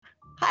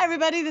Hi,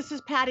 everybody. This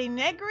is Patti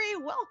Negri.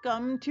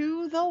 Welcome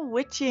to the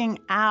Witching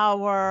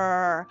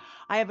Hour.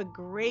 I have a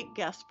great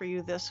guest for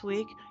you this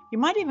week. You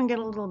might even get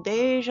a little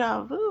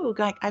deja vu,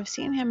 like I've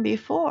seen him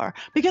before,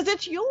 because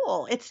it's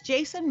Yule. It's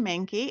Jason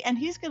Mankey, and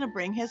he's going to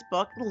bring his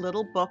book, The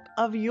Little Book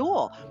of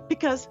Yule,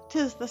 because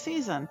 'tis the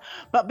season.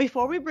 But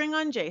before we bring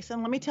on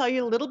Jason, let me tell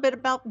you a little bit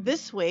about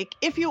this week.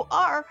 If you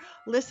are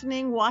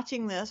listening,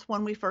 watching this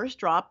when we first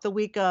dropped, the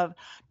week of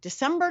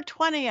December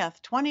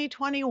 20th,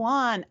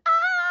 2021,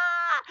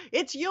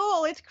 it's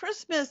Yule, it's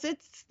Christmas,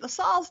 it's the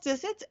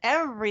solstice, it's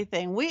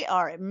everything. We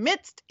are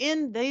amidst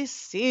in the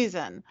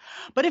season.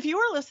 But if you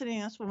were listening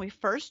to this when we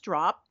first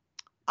dropped,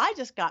 I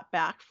just got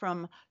back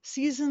from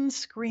Season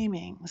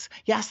Screamings.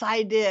 Yes,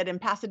 I did, in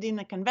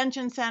Pasadena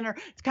Convention Center.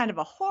 It's kind of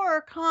a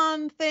horror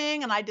con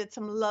thing, and I did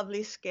some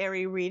lovely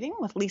scary reading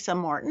with Lisa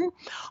Morton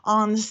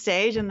on the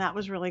stage, and that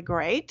was really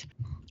great.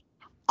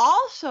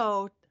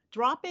 Also,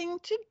 dropping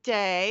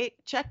today,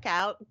 check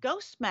out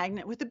Ghost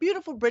Magnet with the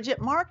beautiful Bridget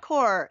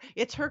Marcourt.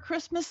 It's her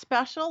Christmas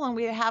special, and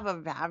we have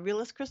a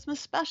fabulous Christmas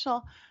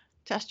special.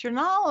 Test your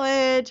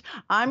knowledge.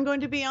 I'm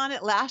going to be on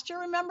it. Last year,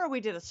 remember,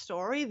 we did a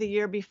story. The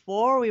year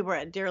before, we were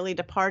at Dearly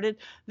Departed.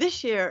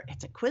 This year,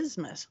 it's a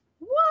Quizmas.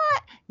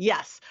 What?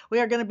 Yes,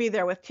 we are going to be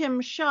there with Tim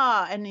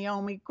Shaw and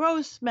Naomi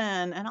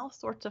Grossman and all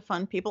sorts of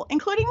fun people,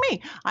 including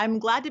me. I'm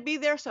glad to be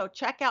there, so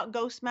check out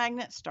Ghost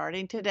Magnet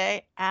starting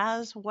today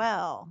as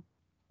well.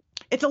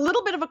 It's a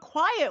little bit of a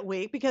quiet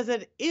week because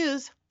it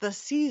is the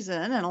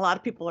season and a lot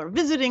of people are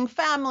visiting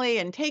family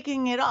and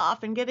taking it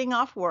off and getting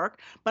off work.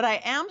 But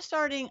I am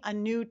starting a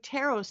new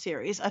tarot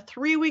series, a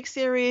 3-week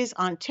series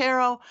on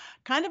tarot,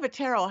 kind of a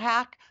tarot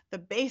hack, the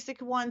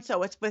basic one.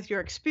 So it's with your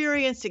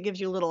experience. It gives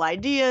you little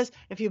ideas.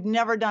 If you've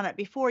never done it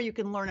before, you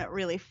can learn it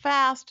really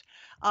fast.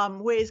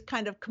 Ways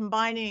kind of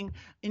combining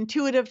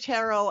intuitive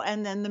tarot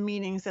and then the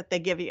meanings that they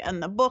give you in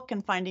the book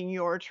and finding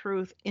your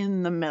truth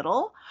in the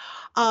middle.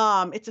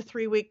 It's a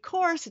 3-week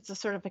course. It's a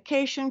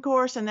certification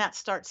course, and that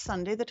starts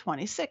Sunday the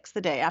 26th,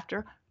 the day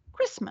after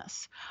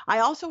Christmas. I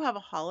also have a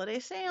holiday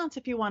seance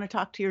if you want to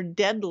talk to your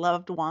dead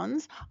loved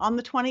ones on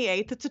the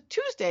 28th. It's a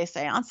Tuesday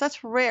seance.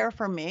 That's rare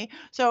for me.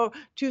 So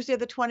Tuesday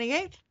the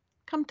 28th,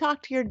 come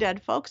talk to your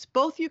dead folks.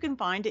 Both you can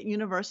find at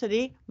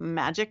University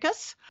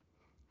Magicus.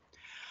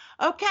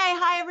 Okay,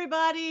 hi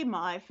everybody.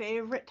 My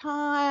favorite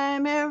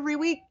time every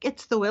week.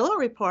 It's the Willow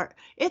Report.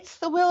 It's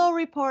the Willow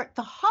Report,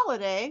 the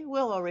holiday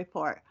Willow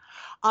Report.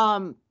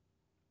 And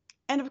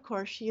of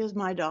course, she is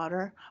my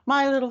daughter,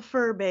 my little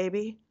fur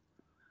baby.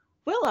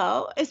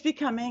 Willow is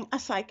becoming a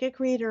psychic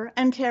reader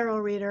and tarot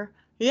reader.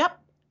 Yep,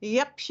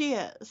 she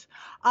is.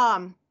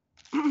 Um,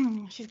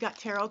 she's got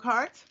tarot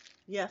cards.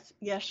 Yes,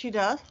 she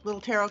does.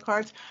 Little tarot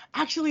cards.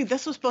 Actually,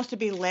 this was supposed to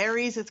be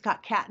Larry's. It's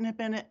got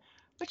catnip in it,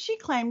 but she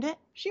claimed it.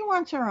 She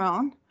wants her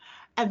own.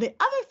 And the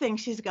other thing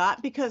she's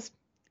got, because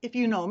if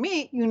you know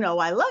me, you know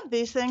I love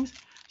these things,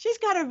 she's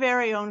got her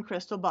very own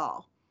crystal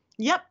ball.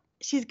 Yep,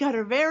 she's got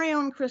her very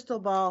own crystal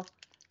ball.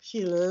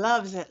 She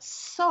loves it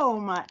so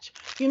much.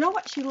 You know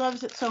what? She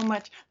loves it so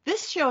much.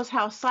 This shows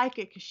how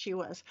psychic she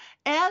was.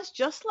 As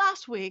just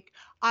last week,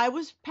 I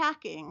was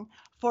packing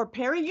for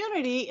Perry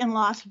Unity in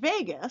Las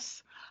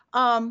Vegas.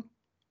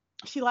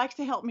 She likes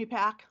to help me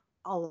pack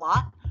a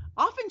lot.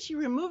 Often she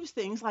removes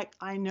things like,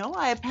 I know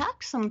I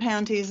packed some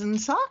panties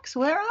and socks.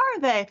 Where are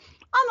they?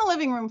 On the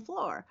living room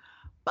floor.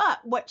 But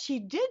what she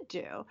did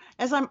do,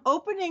 as I'm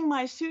opening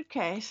my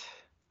suitcase,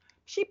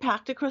 she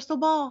packed a crystal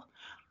ball.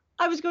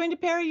 I was going to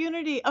Perry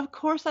Unity. Of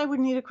course I would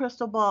need a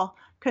crystal ball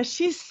because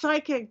she's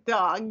psychic,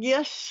 dog.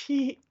 Yes,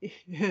 she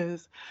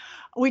is.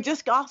 We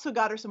just also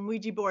got her some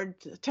Ouija board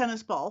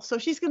tennis balls. So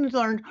she's going to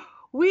learn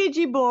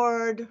Ouija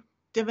board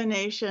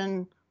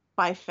divination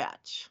by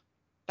fetch.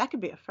 That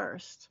could be a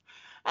first.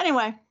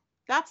 Anyway,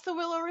 that's the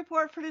Willow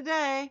Report for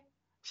today.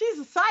 She's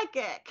a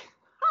psychic.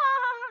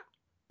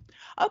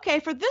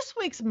 Okay, for this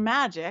week's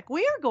magic,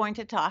 we are going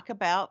to talk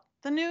about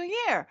the new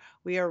year.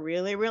 We are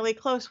really, really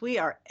close. We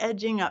are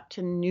edging up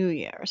to New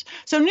Year's.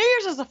 So New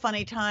Year's is a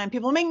funny time.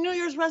 People make New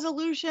Year's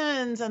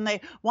resolutions and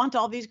they want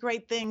all these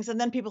great things. And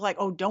then people are like,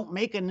 oh, don't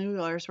make a New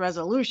Year's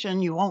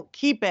resolution. You won't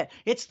keep it.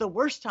 It's the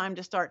worst time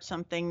to start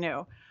something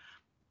new.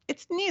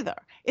 It's neither.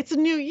 It's a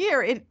new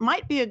year. It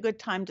might be a good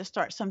time to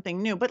start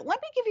something new. But let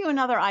me give you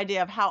another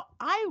idea of how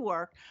I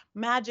work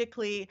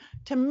magically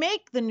to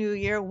make the new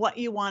year what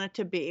you want it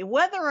to be,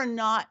 whether or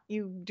not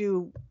you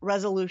do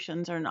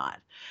resolutions or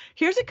not.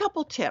 Here's a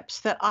couple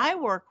tips that I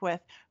work with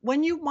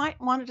when you might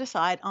want to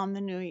decide on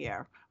the new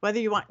year. Whether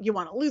you want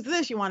to lose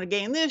this, you want to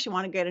gain this, you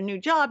want to get a new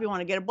job, you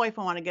want to get a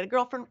boyfriend, want to get a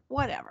girlfriend,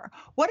 whatever.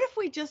 What if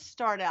we just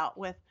start out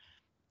with,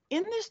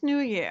 in this new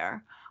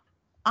year,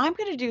 I'm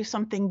going to do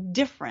something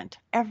different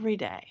every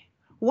day.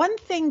 One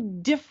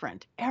thing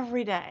different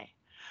every day.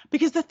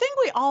 Because the thing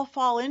we all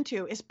fall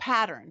into is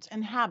patterns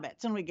and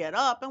habits. And we get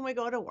up and we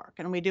go to work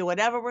and we do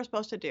whatever we're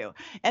supposed to do.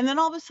 And then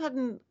all of a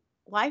sudden,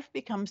 life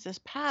becomes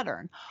this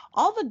pattern.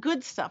 All the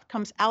good stuff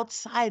comes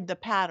outside the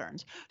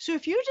patterns. So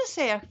if you just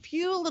say a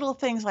few little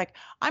things like,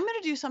 I'm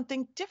going to do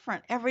something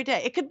different every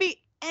day. It could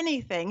be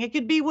anything. It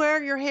could be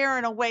wear your hair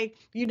in a way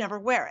you never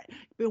wear it. It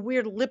could be a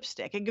weird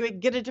lipstick. It could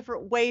get a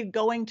different way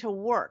going to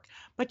work.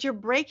 But you're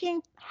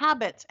breaking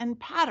habits and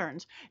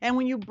patterns. And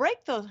when you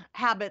break those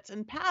habits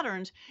and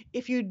patterns,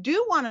 if you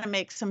do want to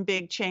make some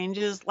big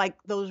changes like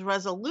those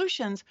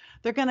resolutions,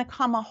 they're going to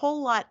come a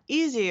whole lot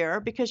easier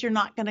because you're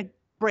not going to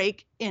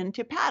break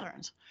into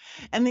patterns.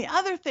 And the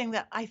other thing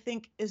that I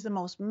think is the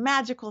most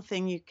magical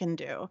thing you can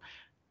do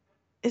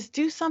is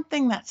do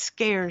something that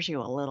scares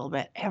you a little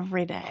bit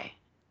every day.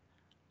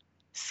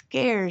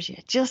 Scares you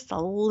just a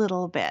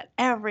little bit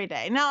every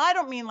day. Now, I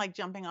don't mean like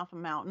jumping off a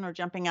mountain or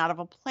jumping out of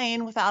a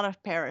plane without a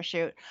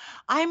parachute.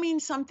 I mean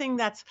something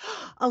that's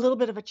a little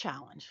bit of a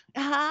challenge.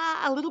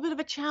 A little bit of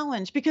a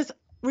challenge, because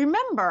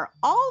remember,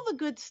 all the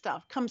good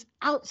stuff comes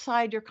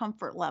outside your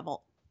comfort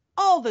level.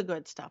 All the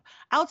good stuff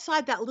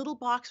outside that little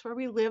box where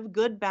we live,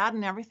 good, bad,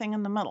 and everything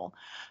in the middle.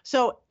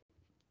 So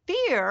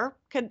fear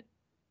could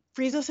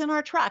freeze us in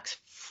our tracks.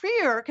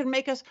 Fear can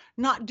make us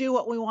not do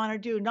what we want to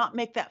do, not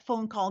make that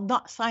phone call,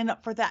 not sign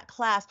up for that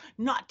class,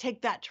 not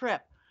take that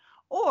trip.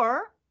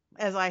 Or,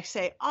 as I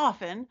say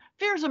often,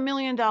 fear's $1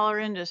 million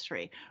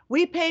industry.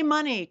 We pay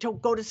money to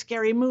go to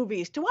scary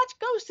movies, to watch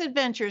ghost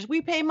adventures. We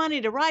pay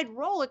money to ride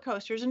roller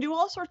coasters and do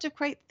all sorts of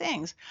great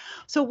things.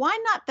 So why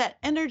not that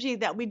energy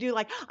that we do,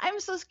 like, I'm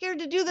so scared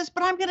to do this,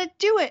 but I'm going to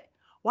do it?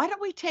 Why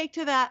don't we take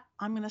to that,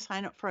 I'm going to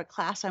sign up for a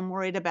class I'm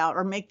worried about,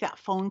 or make that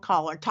phone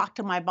call, or talk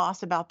to my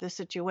boss about this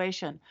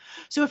situation.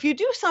 So if you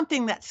do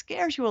something that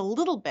scares you a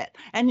little bit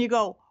and you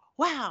go,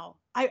 wow,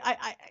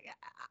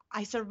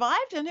 I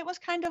survived and it was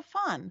kind of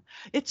fun.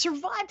 It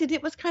survived and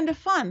it was kind of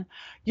fun.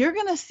 You're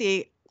going to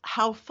see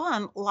how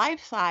fun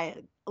life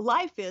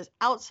is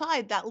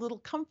outside that little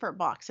comfort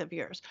box of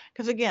yours.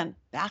 Because again,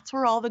 that's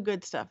where all the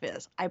good stuff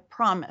is. I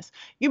promise.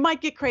 You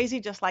might get crazy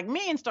just like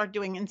me and start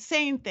doing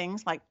insane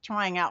things like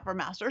trying out for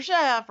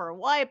MasterChef or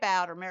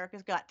Wipeout or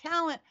America's Got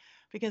Talent,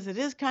 because it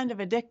is kind of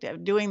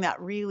addictive doing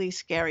that really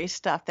scary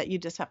stuff that you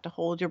just have to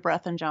hold your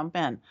breath and jump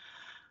in.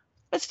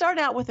 But start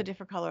out with a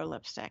different color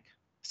lipstick.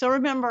 So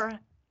remember,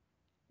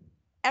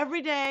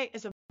 every day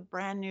is a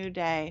brand new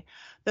day.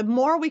 The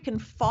more we can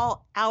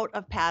fall out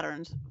of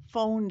patterns,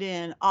 phoned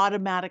in,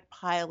 automatic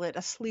pilot,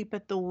 asleep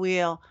at the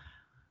wheel,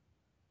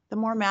 the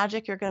more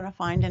magic you're going to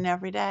find in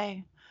every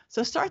day.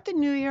 So start the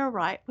new year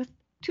right with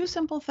two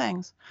simple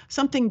things: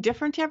 something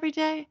different every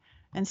day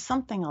and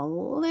something a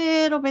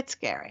little bit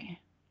scary,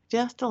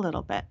 just a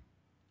little bit.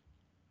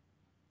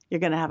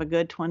 You're going to have a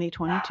good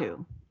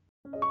 2022.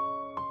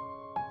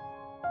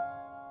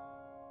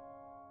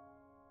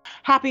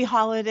 Happy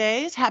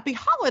holidays. Happy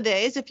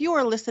holidays. If you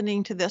are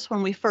listening to this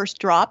when we first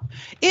drop,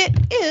 it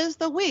is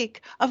the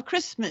week of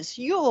Christmas,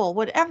 Yule,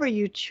 whatever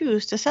you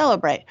choose to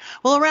celebrate.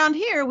 Well, around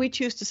here, we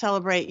choose to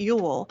celebrate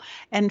Yule.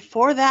 And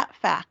for that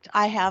fact,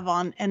 I have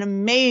on an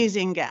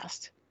amazing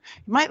guest.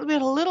 He might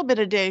get a little bit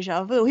of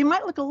deja vu. He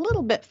might look a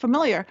little bit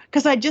familiar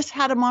because I just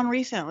had him on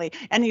recently,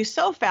 and he's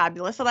so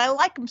fabulous and I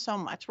like him so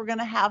much. We're going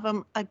to have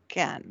him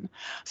again.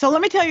 So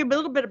let me tell you a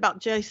little bit about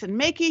Jason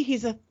Mankey.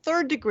 He's a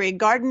third-degree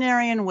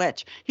Gardnerian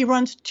witch. He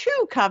runs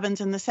 2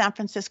 covens in the San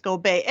Francisco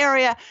Bay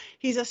Area.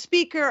 He's a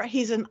speaker.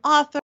 He's an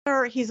author.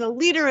 He's a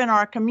leader in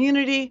our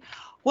community.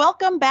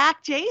 Welcome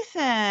back,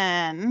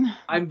 Jason.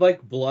 I'm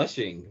like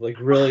blushing, like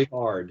really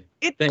hard.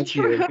 Thank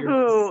true.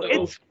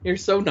 You. You're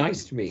so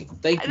nice to me.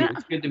 Thank you.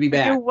 It's good to be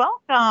back. You're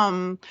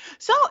welcome.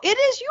 So it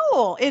is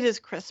Yule. It is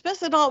Christmas.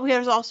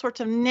 There's all sorts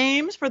of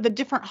names for the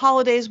different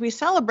holidays we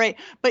celebrate.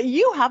 But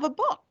you have a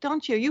book,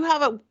 don't you? You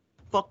have a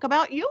book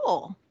about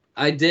Yule.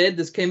 I did.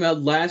 This came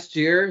out last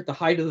year, at the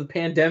height of the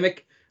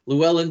pandemic.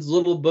 Llewellyn's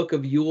Little Book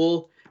of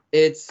Yule.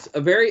 It's a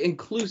very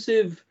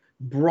inclusive,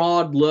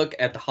 broad look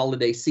at the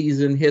holiday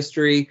season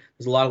history.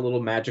 There's a lot of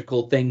little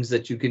magical things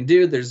that you can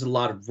do. There's a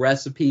lot of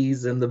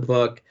recipes in the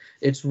book.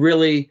 It's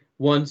really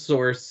one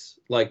source,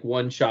 like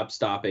one shop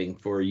stopping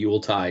for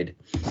Yuletide.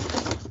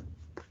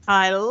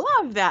 I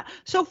love that.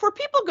 So for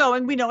people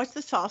going, we know it's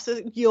the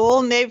solstice, Yule,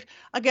 and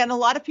a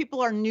lot of people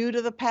are new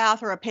to the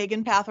path, or a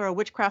pagan path, or a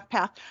witchcraft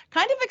path.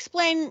 Kind of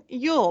explain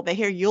Yule. They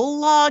hear Yule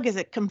log. Is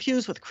it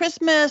confused with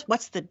Christmas?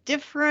 What's the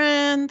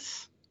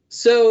difference?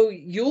 So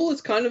Yule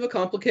is kind of a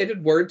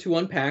complicated word to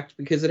unpack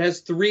because it has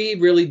 3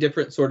 really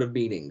different sort of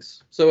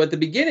meanings. So at the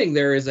beginning,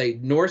 there is a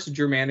Norse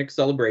Germanic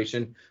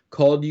celebration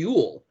called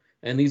Yule,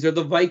 and these are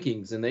the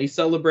Vikings, and they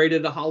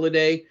celebrated a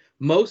holiday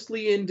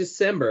mostly in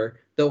December,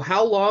 though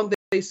how long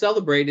they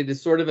celebrated is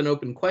sort of an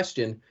open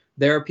question.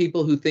 There are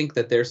people who think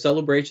that their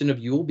celebration of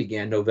Yule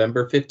began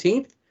November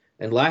 15th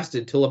and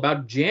lasted till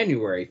about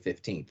January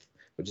 15th,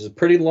 which is a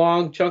pretty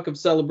long chunk of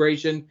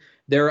celebration.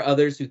 There are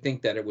others who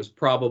think that it was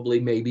probably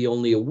maybe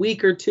only a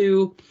week or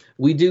 2.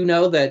 We do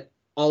know that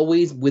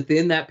always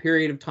within that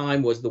period of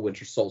time was the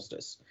winter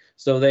solstice.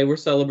 So they were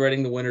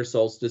celebrating the winter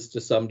solstice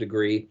to some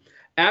degree.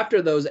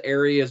 After those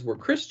areas were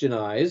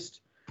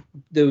Christianized,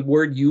 the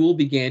word Yule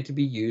began to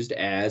be used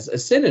as a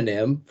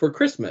synonym for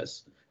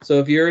Christmas. So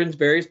if you're in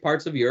various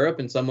parts of Europe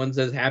and someone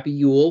says Happy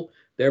Yule,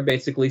 they're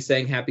basically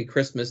saying Happy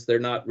Christmas. They're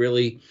not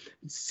really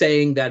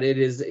saying that it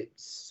is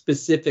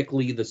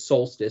specifically the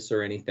solstice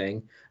or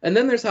anything. And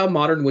then there's how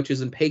modern witches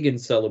and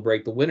pagans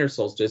celebrate the winter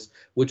solstice,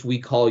 which we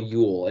call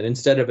Yule. And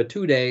instead of a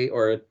 2-day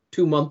or a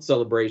 2-month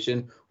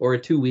celebration or a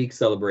 2-week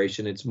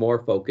celebration, it's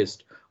more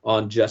focused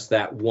on just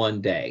that one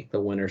day, the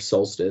winter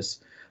solstice.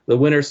 The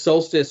winter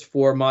solstice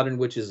for modern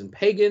witches and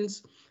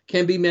pagans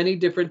can be many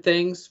different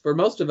things. For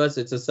most of us,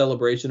 it's a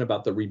celebration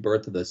about the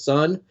rebirth of the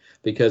sun,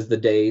 because the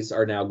days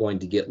are now going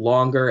to get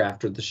longer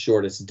after the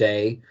shortest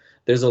day.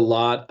 There's a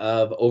lot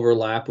of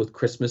overlap with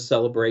Christmas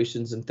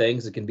celebrations and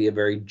things. It can be a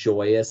very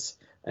joyous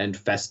and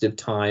festive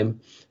time.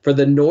 For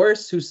the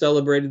Norse, who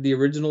celebrated the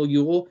original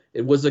Yule,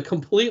 it was a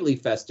completely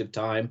festive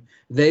time.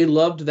 They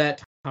loved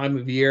that time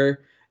of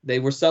year. They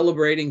were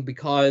celebrating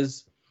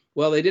because,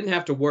 well, they didn't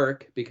have to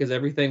work because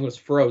everything was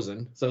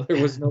frozen, so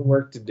there was no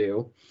work to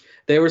do.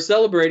 They were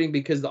celebrating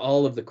because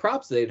all of the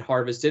crops they'd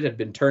harvested had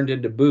been turned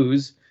into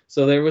booze.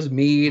 So there was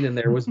mead and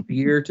there was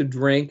beer to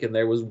drink and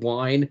there was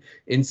wine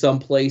in some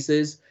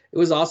places. It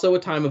was also a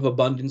time of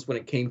abundance when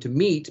it came to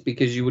meat,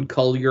 because you would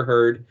cull your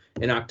herd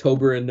in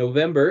October and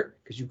November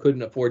because you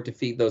couldn't afford to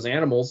feed those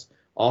animals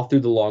all through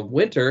the long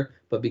winter.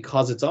 But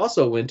because it's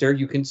also winter,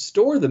 you can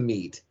store the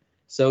meat.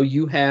 So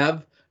you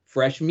have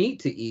fresh meat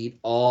to eat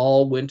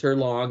all winter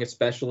long,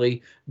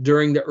 especially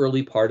during the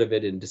early part of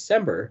it in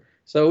December.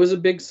 So it was a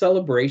big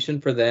celebration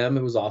for them.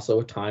 It was also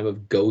a time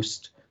of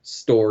ghost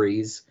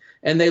stories,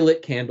 and they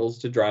lit candles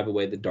to drive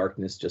away the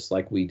darkness, just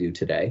like we do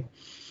today.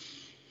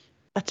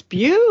 That's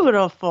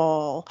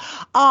beautiful.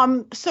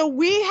 So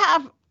we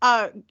have,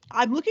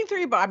 I'm looking through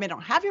your book. I mean, I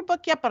don't have your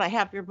book yet, but I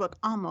have your book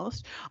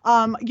almost. You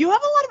have a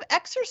lot of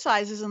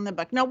exercises in the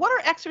book. Now, what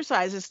are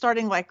exercises,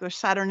 starting like with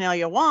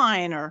Saturnalia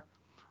wine, or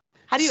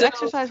how do you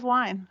exercise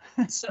wine?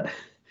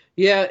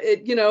 Yeah,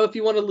 if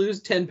you want to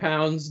lose 10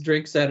 pounds,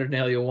 drink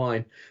Saturnalia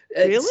wine.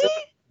 Really?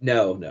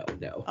 No.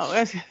 Oh, I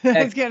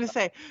was going to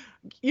say,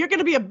 you're going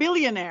to be a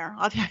billionaire.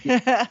 I'll tell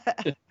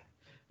you.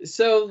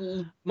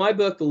 So my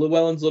book, The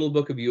Llewellyn's Little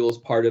Book of Yule, is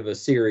part of a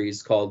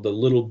series called the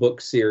Little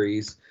Book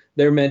Series.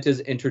 They're meant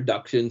as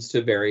introductions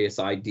to various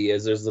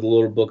ideas. There's the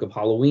Little Book of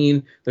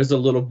Halloween. There's a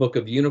Little Book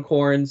of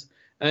Unicorns.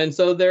 And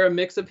so they're a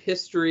mix of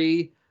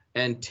history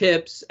and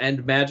tips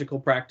and magical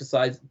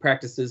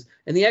practices.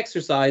 And the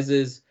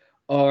exercises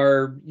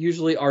are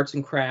usually arts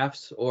and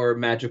crafts or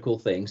magical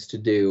things to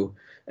do.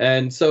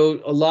 And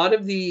so a lot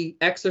of the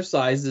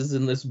exercises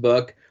in this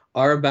book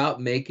are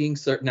about making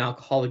certain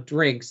alcoholic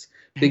drinks,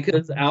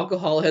 because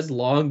alcohol has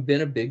long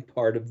been a big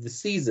part of the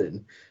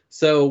season.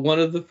 So one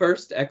of the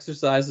first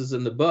exercises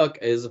in the book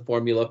is a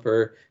formula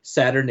for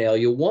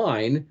Saturnalia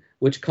wine,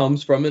 which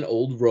comes from an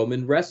old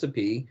Roman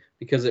recipe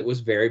because it was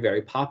very,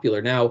 very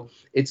popular. Now,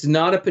 it's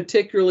not a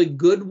particularly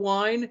good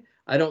wine.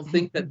 I don't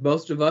think that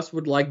most of us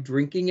would like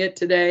drinking it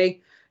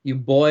today. You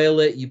boil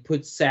it, you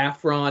put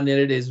saffron in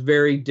it. It's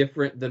very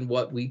different than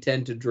what we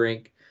tend to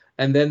drink.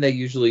 And then they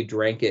usually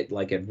drank it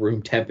like at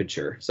room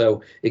temperature.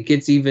 So it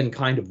gets even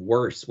kind of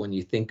worse when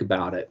you think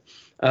about it.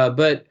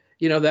 But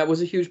that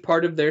was a huge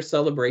part of their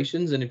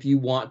celebrations. And if you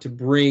want to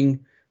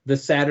bring the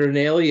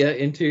Saturnalia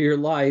into your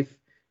life,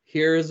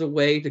 here is a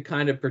way to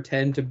kind of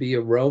pretend to be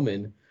a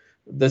Roman.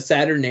 The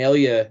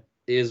Saturnalia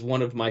is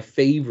one of my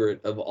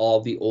favorite of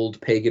all the old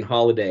pagan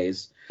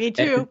holidays. Me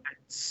too.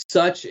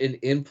 Such an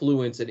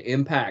influence and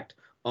impact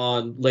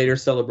on later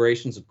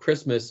celebrations of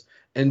Christmas.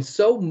 And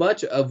so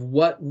much of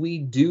what we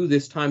do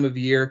this time of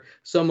year,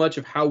 so much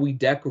of how we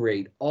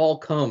decorate, all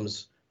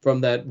comes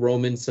from that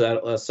Roman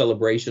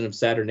celebration of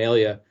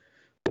Saturnalia.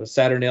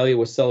 Saturnalia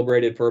was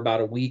celebrated for about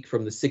a week,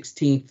 from the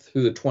 16th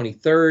through the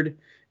 23rd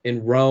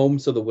in Rome.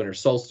 So the winter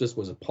solstice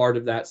was a part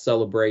of that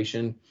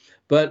celebration.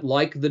 But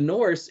like the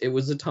Norse, it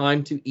was a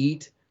time to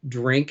eat,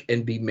 drink,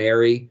 and be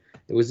merry.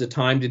 It was a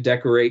time to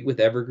decorate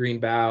with evergreen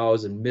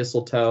boughs and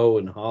mistletoe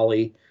and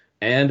holly,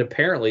 and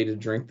apparently to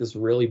drink this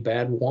really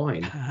bad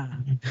wine.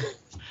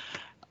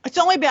 It's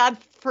only bad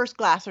first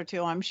glass or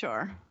two, I'm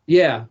sure.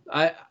 Yeah,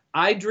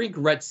 I drink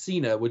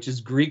Retsina, which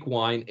is Greek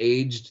wine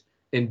aged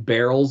in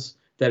barrels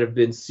that have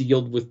been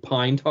sealed with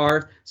pine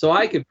tar. So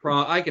I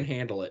can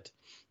handle it,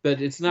 but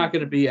it's not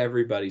going to be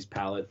everybody's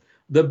palate.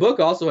 The book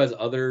also has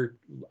other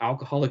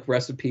alcoholic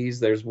recipes.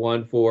 There's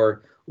one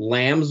for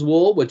lamb's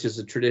wool, which is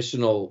a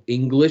traditional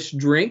English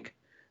drink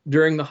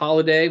during the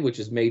holiday, which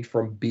is made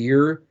from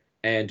beer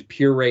and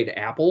pureed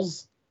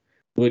apples,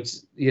 which,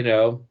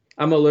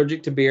 I'm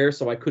allergic to beer,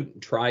 so I couldn't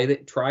try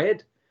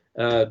it.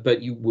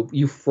 But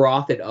you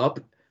froth it up,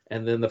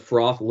 and then the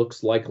froth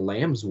looks like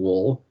lamb's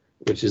wool,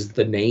 which is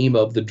the name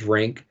of the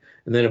drink.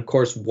 And then, of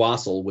course,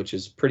 wassail, which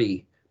is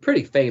pretty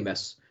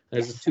famous.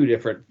 There's 2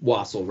 different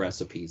wassail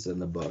recipes in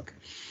the book.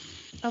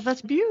 Oh,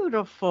 that's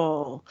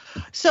beautiful.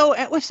 So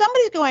if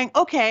somebody's going,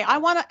 okay, I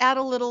want to add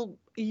a little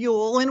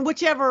Yule in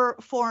whichever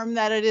form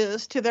that it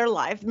is to their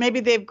life. Maybe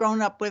they've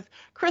grown up with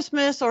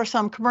Christmas or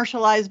some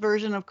commercialized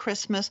version of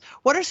Christmas.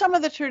 What are some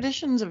of the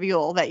traditions of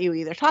Yule that you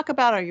either talk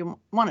about or you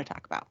want to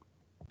talk about?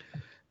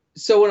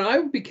 So when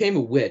I became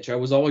a witch, I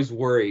was always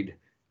worried,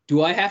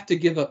 do I have to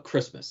give up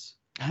Christmas?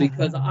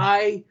 Because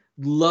I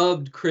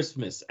loved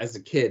Christmas as a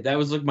kid. That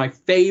was like my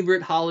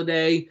favorite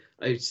holiday.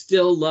 I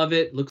still love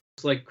it. Looks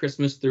like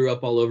Christmas threw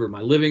up all over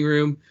my living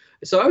room.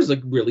 So I was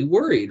like really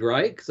worried,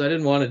 right? Because I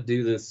didn't want to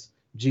do this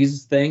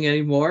Jesus thing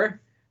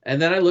anymore.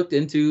 And then I looked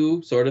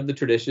into sort of the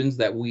traditions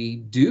that we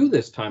do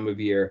this time of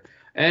year.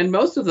 And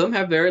most of them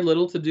have very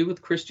little to do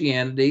with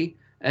Christianity.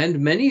 And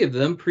many of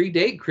them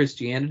predate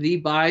Christianity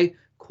by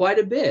quite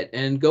a bit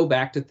and go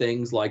back to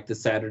things like the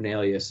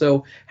Saturnalia.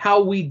 So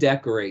how we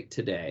decorate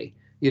today,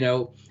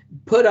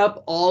 put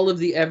up all of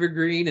the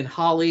evergreen and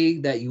holly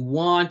that you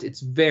want. It's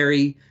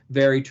very,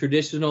 very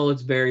traditional.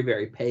 It's very,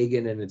 very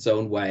pagan in its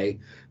own way.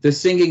 The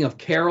singing of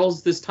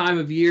carols this time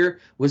of year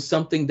was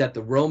something that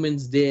the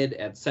Romans did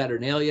at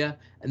Saturnalia,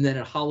 and then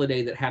a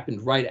holiday that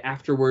happened right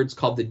afterwards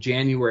called the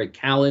January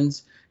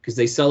Calends, because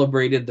they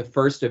celebrated the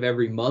first of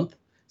every month.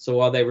 So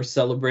while they were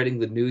celebrating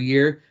the new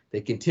year,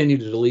 they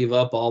continued to leave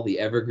up all the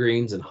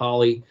evergreens and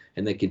holly,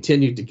 and they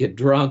continued to get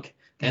drunk,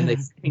 and they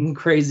sing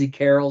crazy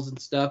carols and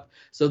stuff.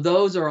 So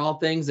those are all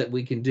things that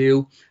we can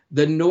do.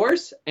 The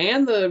Norse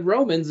and the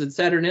Romans at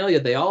Saturnalia,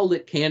 they all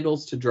lit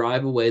candles to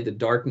drive away the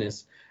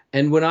darkness.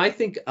 And when I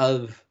think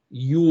of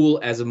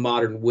Yule as a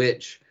modern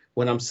witch,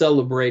 when I'm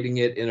celebrating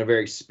it in a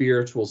very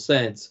spiritual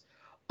sense,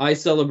 I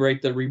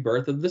celebrate the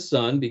rebirth of the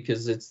sun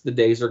because the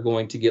days are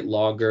going to get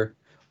longer.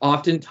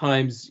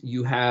 Oftentimes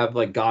you have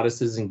like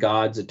goddesses and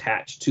gods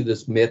attached to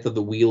this myth of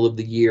the wheel of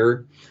the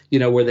year,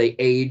 where they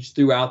age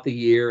throughout the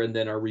year and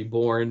then are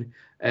reborn.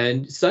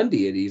 And sun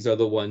deities are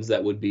the ones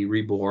that would be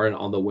reborn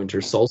on the winter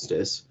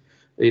solstice.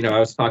 I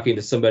was talking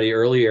to somebody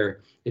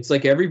earlier. It's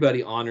like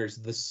everybody honors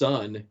the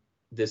sun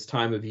this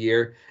time of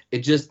year.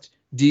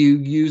 Do you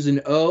use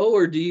an O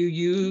or do you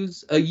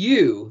use a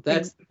U?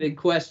 That's the big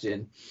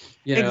question.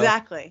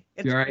 Exactly.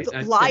 It's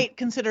right. light,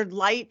 considered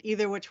light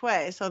either which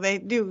way. So they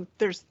do,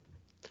 if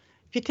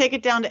you take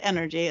it down to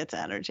energy, it's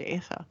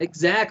energy. So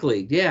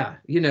exactly. Yeah.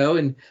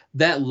 And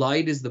that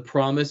light is the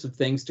promise of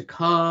things to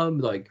come,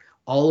 like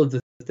all of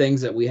the things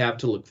that we have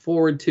to look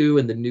forward to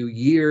in the new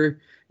year.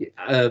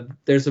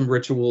 There's some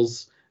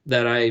rituals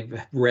that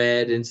I've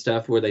read and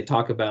stuff where they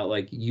talk about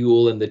like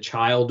Yule and the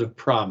child of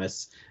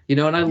promise,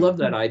 and I love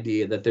that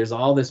idea that there's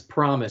all this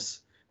promise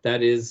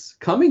that is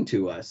coming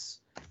to us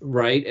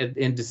right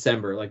in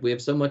December. Like we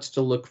have so much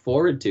to look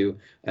forward to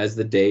as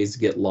the days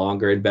get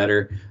longer and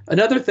better.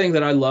 Another thing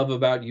that I love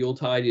about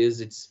Yuletide is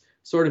it's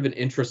sort of an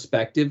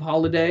introspective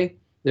holiday.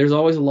 There's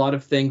always a lot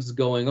of things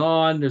going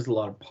on. There's a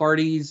lot of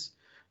parties,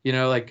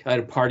 like I had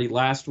a party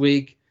last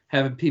week,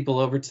 having people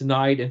over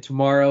tonight and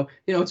tomorrow.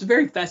 It's a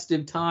very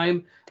festive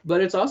time,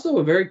 but it's also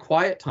a very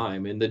quiet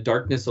time, and the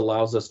darkness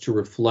allows us to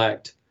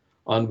reflect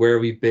on where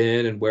we've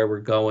been and where we're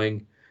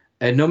going.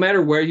 And no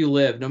matter where you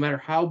live, no matter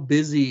how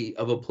busy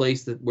of a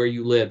place where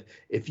you live,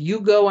 if you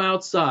go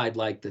outside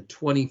like the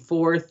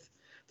 24th,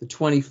 the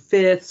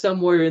 25th,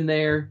 somewhere in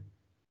there,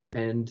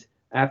 and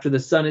after the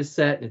sun is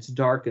set and it's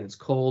dark and it's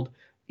cold,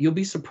 you'll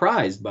be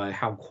surprised by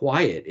how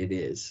quiet it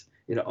is.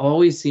 It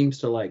always seems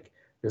to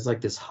there's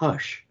like this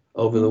hush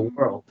over the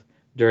world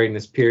during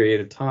this period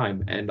of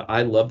time. And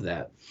I love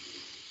that.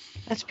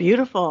 That's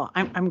beautiful.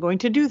 I'm going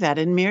to do that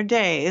in mere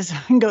days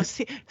and go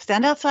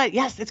stand outside.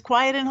 Yes, it's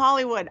quiet in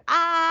Hollywood.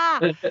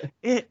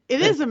 It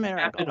is a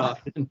miracle.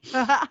 Often.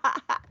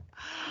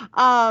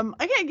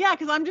 Again, yeah,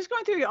 because I'm just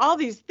going through all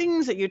these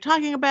things that you're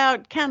talking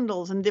about,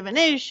 candles and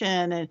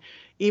divination and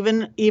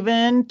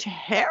even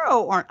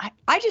tarot. Or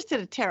I just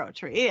did a tarot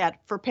tree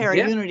for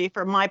Para-Unity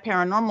for my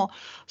paranormal.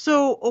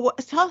 So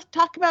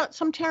talk about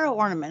some tarot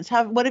ornaments.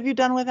 What have you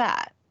done with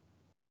that?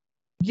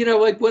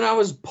 Like when I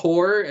was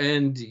poor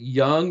and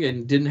young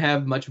and didn't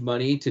have much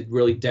money to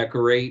really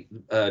decorate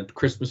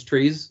Christmas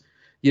trees,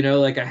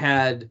 like I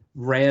had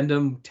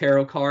random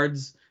tarot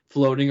cards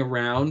floating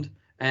around,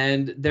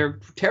 and their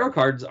tarot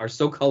cards are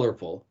so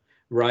colorful,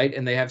 right?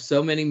 And they have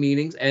so many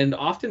meanings, and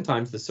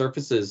oftentimes the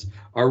surfaces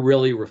are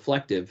really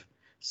reflective.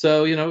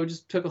 So, we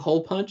just took a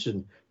hole punch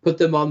and put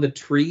them on the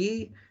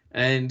tree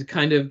and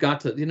kind of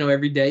got to,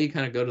 every day you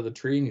kind of go to the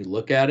tree and you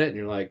look at it and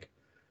you're like,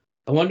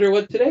 I wonder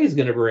what today's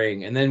going to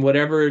bring. And then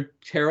whatever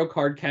tarot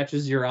card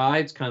catches your eye,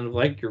 it's kind of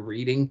like you're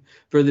reading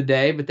for the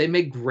day. But they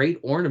make great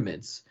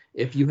ornaments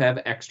if you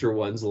have extra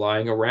ones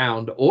lying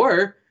around,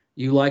 or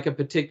you like a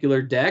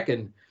particular deck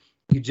and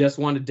you just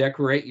want to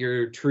decorate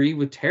your tree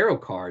with tarot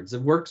cards.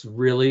 It works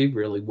really,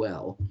 really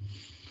well.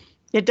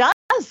 It does.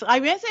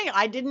 I mean,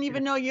 I didn't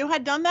even know you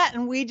had done that.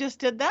 And we just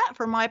did that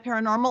for my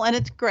paranormal. And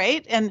it's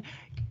great. And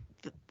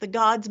the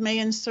gods may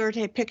insert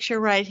a picture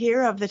right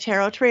here of the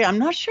tarot tree. I'm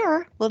not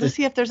sure. We'll just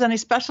see if there's any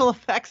special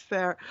effects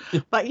there.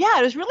 But yeah,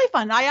 it was really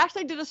fun. I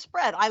actually did a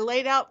spread. I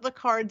laid out the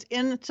cards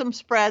in some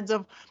spreads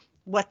of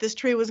what this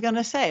tree was going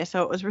to say.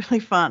 So it was really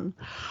fun.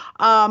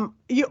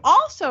 You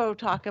also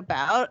talk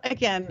about,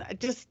 again,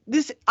 just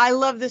this, I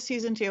love this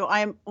season too.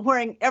 I'm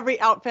wearing every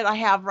outfit I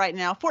have right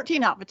now,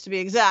 14 outfits to be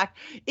exact,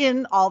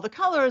 in all the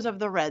colors of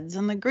the reds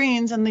and the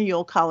greens and the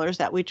Yule colors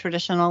that we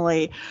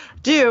traditionally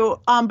do.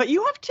 But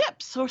you have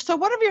tips. So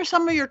what are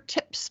some of your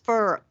tips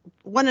for,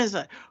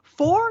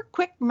 4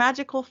 quick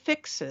magical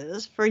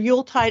fixes for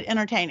Yuletide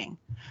entertaining?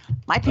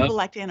 My people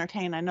like to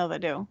entertain. I know they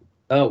do.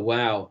 Oh,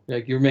 wow.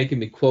 Like you're making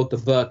me quote the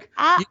book.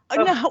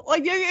 No, well,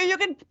 you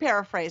can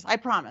paraphrase. I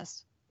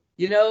promise.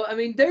 I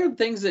mean, there are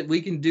things that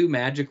we can do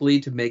magically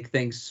to make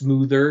things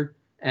smoother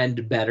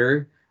and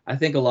better. I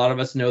think a lot of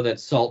us know that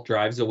salt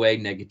drives away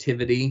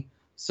negativity.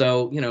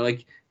 So,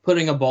 like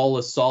putting a bowl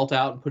of salt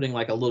out and putting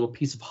like a little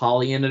piece of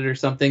holly in it or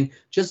something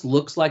just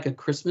looks like a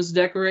Christmas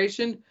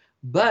decoration,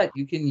 but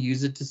you can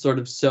use it to sort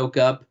of soak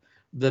up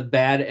the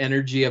bad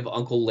energy of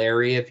Uncle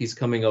Larry if he's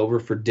coming over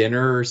for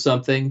dinner or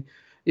something.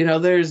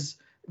 There's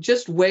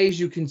just ways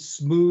you can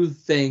smooth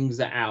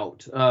things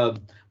out.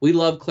 We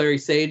love clary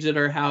sage at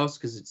our house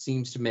because it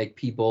seems to make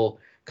people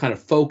kind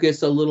of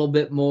focus a little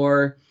bit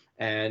more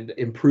and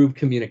improve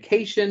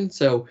communication.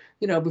 So,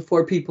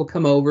 before people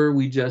come over,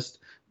 we just,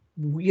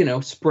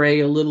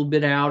 spray a little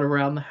bit out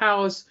around the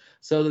house.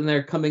 So then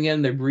they're coming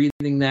in, they're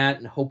breathing that,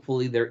 and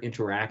hopefully they're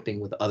interacting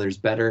with others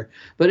better.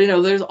 But,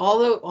 there's all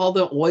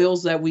the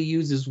oils that we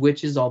use as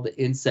witches, all the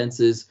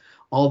incenses,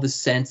 all the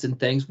scents and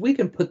things. We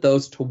can put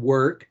those to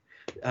work,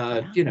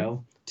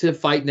 to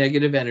fight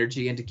negative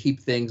energy and to keep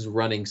things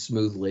running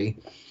smoothly.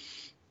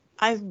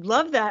 I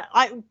love that.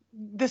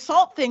 The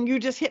salt thing, you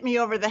just hit me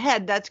over the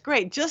head. That's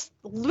great. Just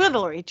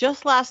literally,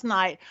 just last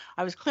night,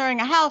 I was clearing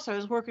a house. I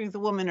was working with a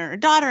woman and her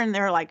daughter, and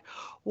they're like,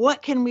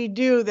 "What can we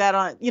do that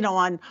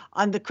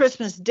on the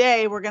Christmas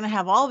day we're going to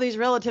have all these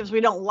relatives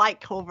we don't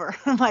like over?"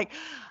 I'm like,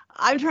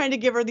 I'm trying to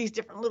give her these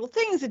different little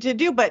things to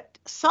do, but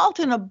salt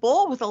in a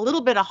bowl with a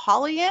little bit of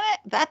holly in it,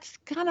 that's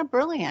kind of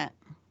brilliant.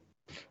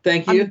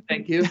 Thank you.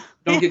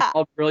 Don't get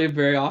called brilliant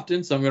very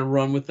often, so I'm going to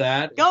run with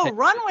that.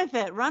 Run with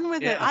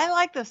it. I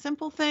like the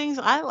simple things.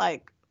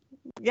 That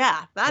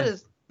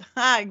is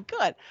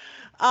good.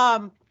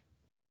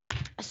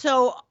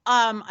 So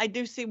I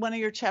do see one of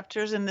your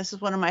chapters, and this is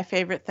one of my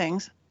favorite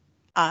things.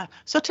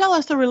 So tell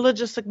us the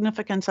religious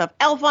significance of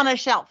Elf on a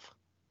Shelf.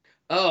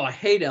 Oh, I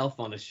hate Elf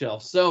on a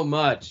Shelf so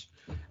much.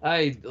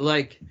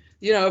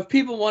 If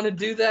people want to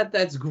do that,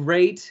 that's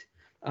great.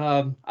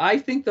 I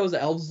think those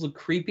elves look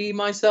creepy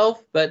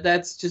myself, but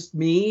that's just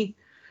me,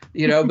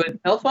 but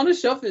Elf on a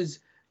Shelf is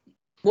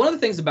one of the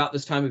things about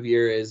this time of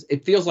year is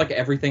it feels like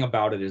everything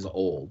about it is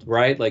old,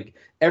 right? Like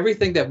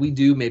everything that we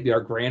do, maybe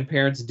our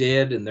grandparents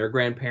did and their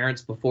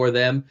grandparents before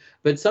them,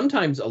 but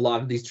sometimes a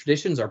lot of these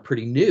traditions are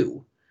pretty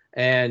new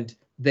and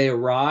they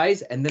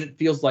arise and then it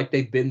feels like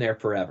they've been there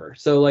forever.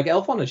 So like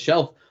Elf on a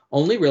Shelf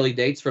only really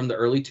dates from the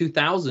early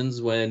 2000s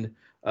when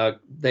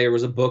there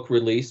was a book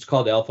released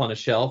called Elf on a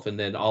Shelf and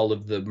then all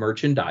of the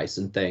merchandise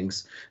and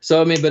things.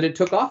 So, but it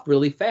took off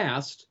really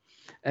fast.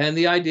 And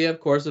the idea, of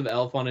course, of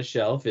Elf on a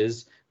Shelf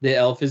is the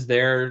elf is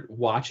there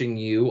watching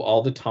you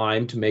all the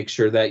time to make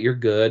sure that you're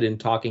good and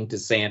talking to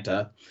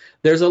Santa.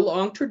 There's a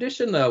long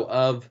tradition, though,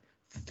 of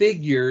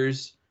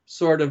figures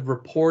sort of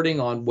reporting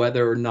on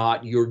whether or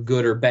not you're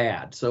good or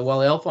bad. So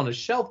while Elf on a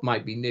Shelf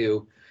might be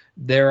new,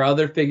 there are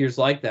other figures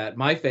like that.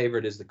 My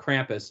favorite is the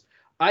Krampus.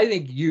 I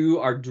think you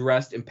are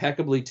dressed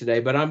impeccably today,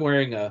 but I'm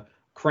wearing a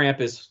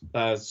Krampus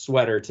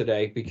sweater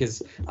today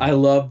because I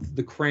love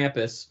the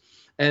Krampus.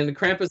 And the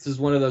Krampus is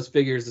one of those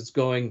figures that's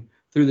going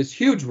through this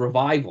huge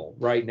revival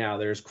right now.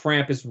 There's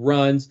Krampus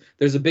runs.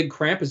 There's a big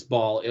Krampus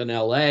ball in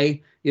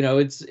LA.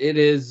 It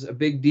is a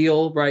big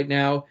deal right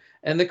now.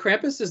 And the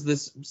Krampus is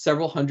this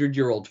several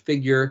hundred-year-old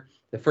figure.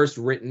 The first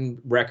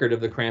written record of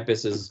the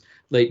Krampus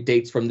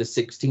dates from the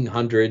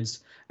 1600s.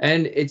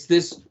 And it's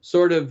this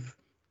sort of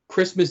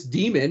Christmas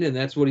demon, and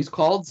that's what he's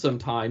called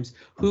sometimes,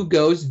 who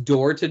goes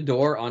door to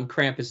door on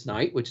Krampus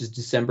night, which is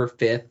December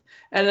 5th,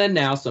 and then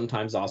now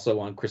sometimes also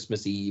on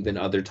Christmas Eve and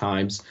other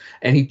times.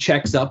 And he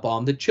checks up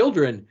on the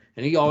children,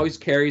 and he always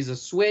carries a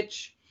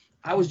switch.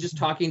 I was just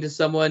talking to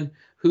someone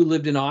who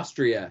lived in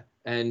Austria,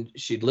 and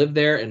she'd lived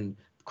there, and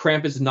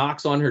Krampus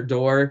knocks on her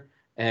door,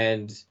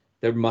 and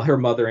her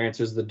mother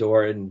answers the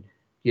door, and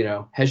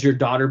has your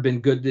daughter been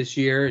good this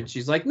year? And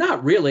she's like,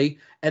 not really.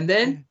 And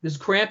then this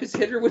Krampus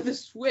hit her with a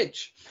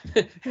switch.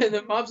 And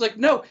the mom's like,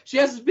 no, she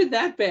hasn't been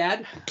that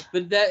bad.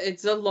 But that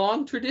it's a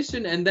long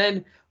tradition. And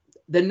then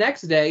the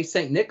next day,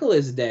 St.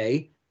 Nicholas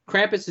Day,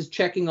 Krampus is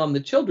checking on the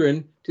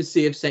children to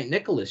see if St.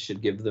 Nicholas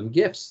should give them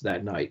gifts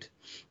that night.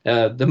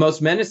 The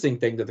most menacing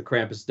thing that the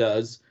Krampus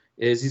does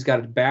is he's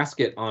got a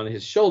basket on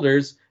his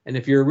shoulders. And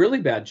if you're a really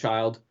bad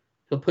child,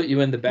 he'll put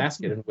you in the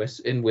basket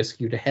and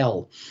whisk you to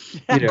hell.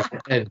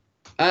 And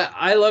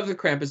I love the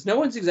Krampus. No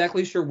one's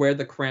exactly sure where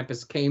the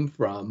Krampus came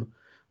from.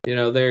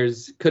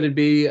 Could it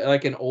be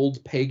like an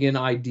old pagan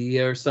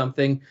idea or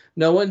something?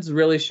 No one's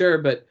really sure,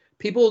 but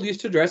people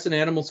used to dress in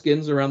animal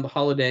skins around the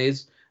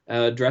holidays,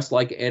 dress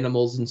like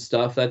animals and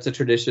stuff. That's a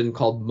tradition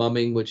called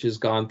mumming, which has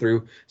gone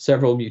through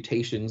several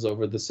mutations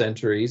over the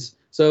centuries.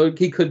 So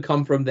he could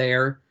come from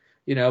there,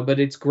 but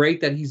it's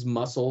great that he's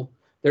muscle.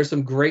 There's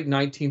some great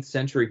 19th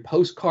century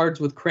postcards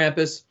with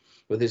Krampus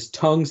with his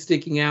tongue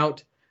sticking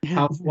out.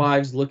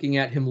 Housewives looking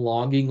at him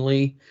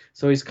longingly.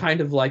 So he's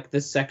kind of like the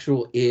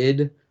sexual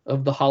id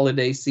of the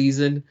holiday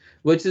season,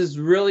 which is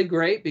really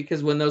great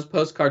because when those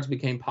postcards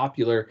became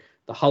popular,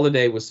 the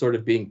holiday was sort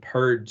of being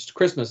purged,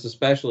 Christmas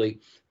especially,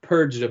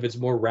 purged of its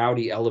more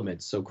rowdy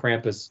elements. So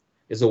Krampus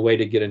is a way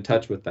to get in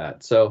touch with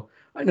that. So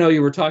I know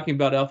you were talking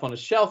about Elf on a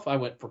Shelf. I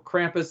went for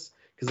Krampus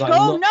because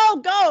Go for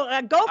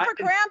I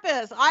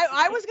Krampus.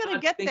 I was going to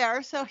not get think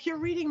there, so you're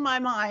reading my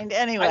mind I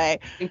anyway.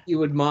 didn't think you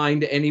would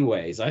mind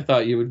anyways. I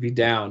thought you would be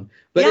down.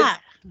 Yeah.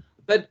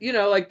 But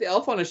like the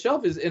Elf on a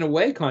Shelf is in a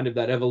way kind of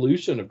that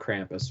evolution of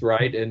Krampus,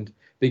 right? And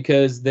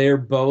because they're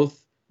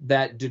both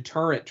that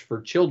deterrent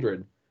for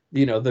children,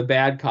 the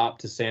bad cop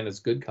to Santa's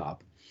good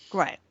cop.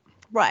 Right.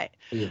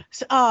 Yeah.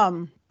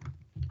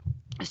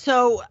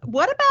 So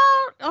what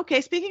about,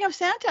 okay, speaking of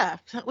Santa,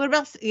 what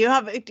about, do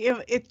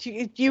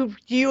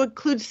you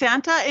include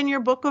Santa in your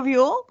book of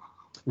Yule?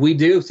 We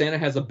do. Santa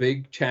has a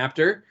big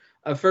chapter.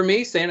 For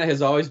me, Santa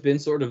has always been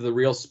sort of the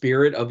real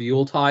spirit of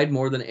Yuletide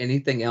more than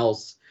anything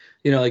else.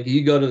 Like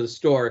you go to the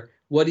store,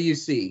 what do you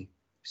see?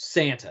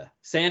 Santa,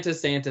 Santa,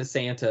 Santa,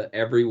 Santa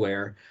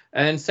everywhere.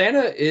 And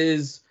Santa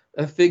is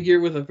a figure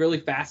with a really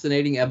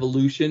fascinating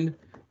evolution.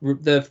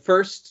 The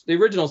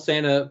original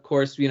Santa, of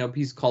course,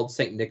 he's called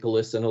Saint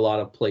Nicholas in a lot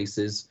of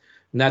places.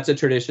 And that's a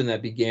tradition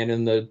that began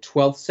in the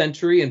 12th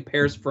century in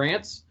Paris,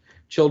 France.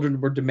 Children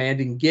were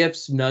demanding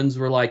gifts. Nuns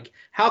were like,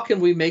 how can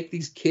we make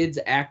these kids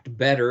act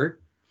better?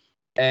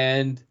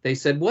 And they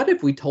said, what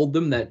if we told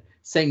them that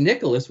Saint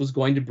Nicholas was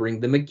going to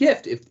bring them a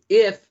gift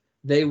if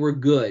they were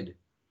good?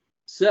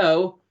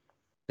 So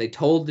they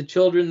told the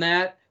children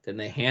that, then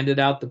they handed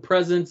out the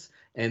presents,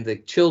 and the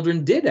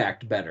children did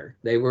act better.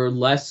 They were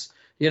less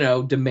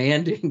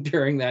demanding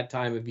during that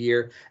time of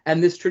year.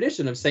 And this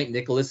tradition of St.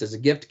 Nicholas as a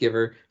gift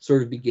giver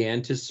sort of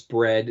began to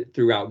spread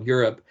throughout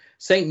Europe.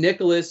 St.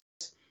 Nicholas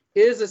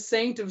is a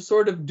saint of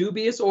sort of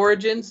dubious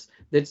origins.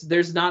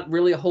 There's not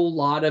really a whole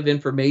lot of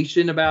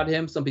information about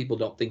him. Some people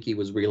don't think he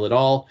was real at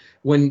all.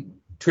 When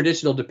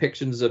traditional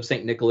depictions of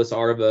St. Nicholas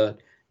are of a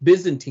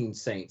Byzantine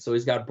saint, so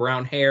he's got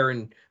brown hair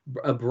and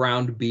a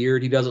brown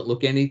beard. He doesn't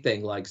look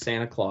anything like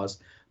Santa Claus.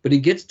 But he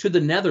gets to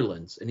the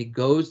Netherlands and he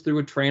goes through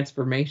a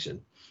transformation.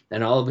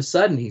 And all of a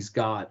sudden, he's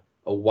got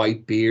a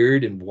white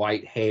beard and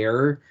white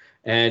hair,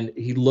 and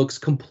he looks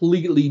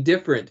completely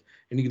different.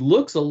 And he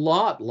looks a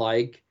lot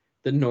like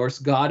the Norse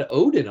god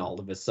Odin all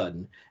of a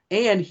sudden.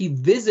 And he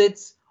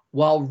visits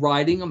while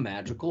riding a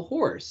magical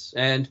horse.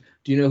 And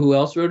do you know who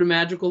else rode a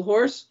magical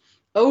horse?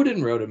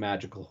 Odin rode a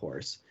magical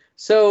horse.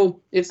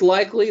 So it's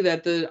likely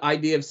that the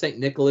idea of St.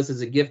 Nicholas as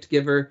a gift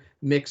giver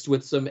mixed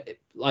with some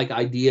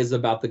ideas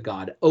about the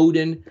god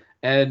Odin.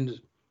 And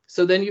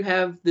so then you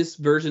have this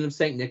version of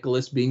St.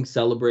 Nicholas being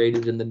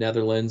celebrated in the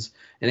Netherlands,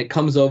 and it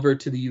comes over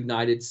to the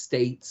United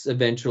States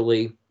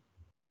eventually.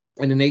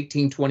 And in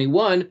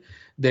 1821,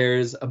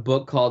 there's a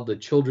book called The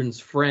Children's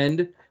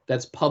Friend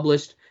that's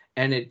published,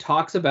 and it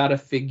talks about a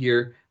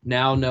figure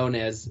now known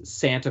as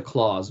Santa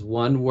Claus,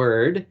 one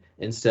word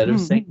instead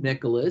of St.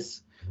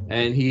 Nicholas.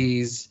 And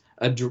he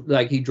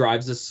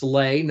drives a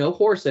sleigh, no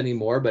horse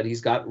anymore, but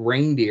he's got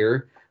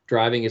reindeer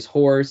driving his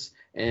horse.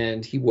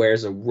 And he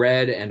wears a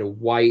red and a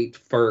white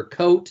fur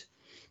coat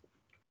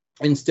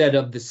instead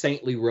of the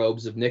saintly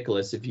robes of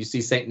Nicholas. If you see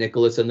St.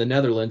 Nicholas in the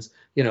Netherlands,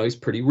 he's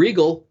pretty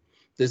regal.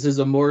 This is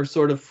a more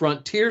sort of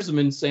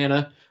frontiersman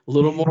Santa, a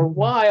little more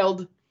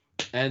wild.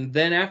 And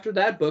then after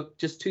that book,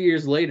 just 2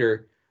 years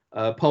later,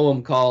 a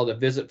poem called A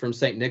Visit from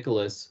St.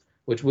 Nicholas,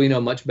 which we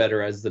know much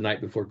better as The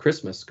Night Before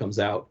Christmas, comes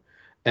out.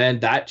 And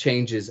that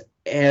changes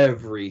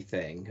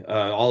everything.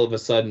 All of a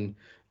sudden,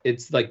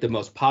 it's like the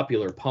most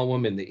popular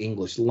poem in the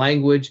English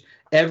language.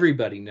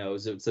 Everybody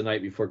knows it's The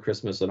Night Before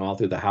Christmas and all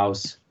through the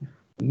house.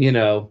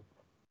 Yeah,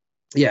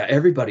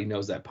 everybody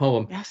knows that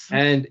poem. Yes.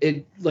 And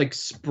it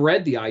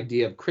spread the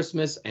idea of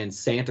Christmas and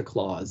Santa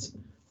Claus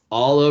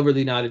all over the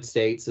United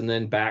States and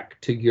then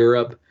back to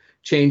Europe,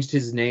 changed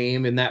his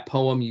name. In that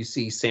poem, you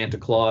see Santa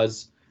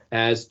Claus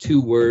as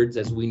 2 words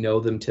as we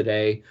know them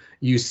today.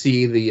 You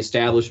see the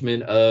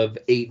establishment of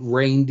 8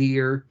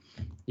 reindeer,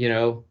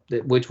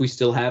 which we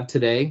still have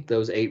today,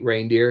 those 8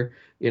 reindeer,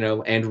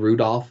 and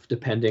Rudolph,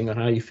 depending on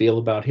how you feel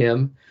about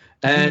him.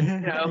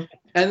 And,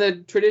 and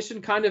the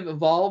tradition kind of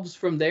evolves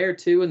from there,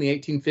 too. In the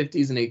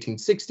 1850s and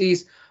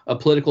 1860s, a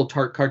political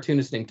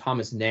cartoonist named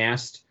Thomas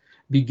Nast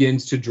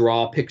begins to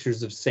draw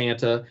pictures of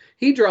Santa.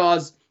 He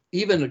draws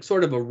even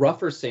sort of a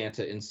rougher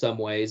Santa in some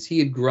ways. He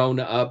had grown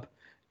up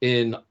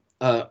in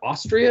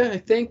Austria, I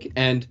think,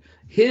 and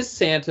his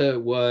Santa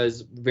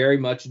was very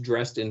much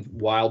dressed in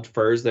wild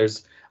furs.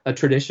 There's a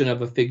tradition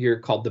of a figure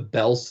called the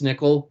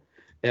Belsnickel.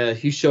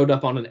 He showed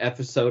up on an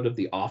episode of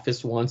The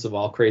Office once, of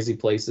all crazy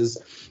places.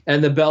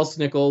 And the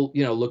Belsnickel,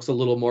 looks a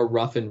little more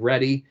rough and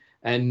ready.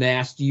 And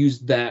Nast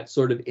used that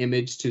sort of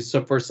image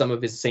for some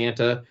of his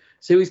Santa.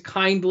 So he's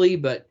kindly,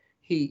 but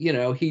he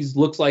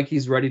looks like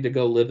he's ready to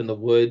go live in the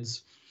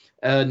woods.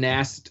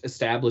 Nast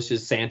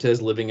establishes Santa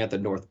as living at the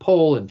North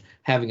Pole and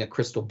having a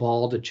crystal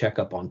ball to check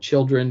up on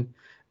children.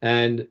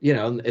 And,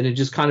 and it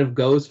just kind of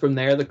goes from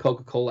there. The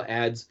Coca-Cola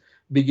ads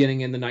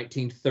beginning in the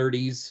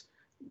 1930s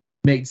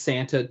made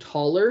Santa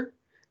taller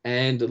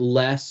and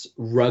less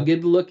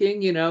rugged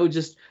looking,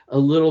 just a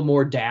little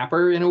more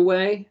dapper in a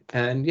way.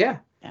 And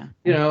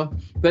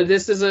but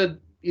this is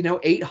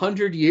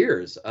 800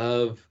 years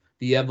of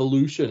the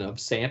evolution of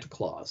Santa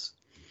Claus.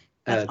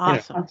 That's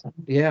awesome.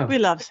 Yeah. We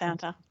love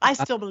Santa. I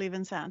still believe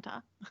in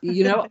Santa.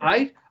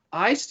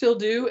 I still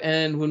do.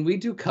 And when we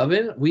do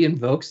Coven, we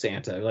invoke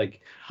Santa.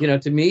 Like,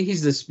 to me,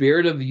 he's the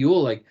spirit of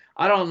Yule. Like,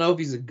 I don't know if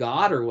he's a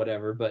god or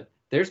whatever, but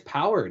there's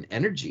power and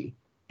energy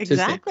to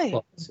Santa Exactly.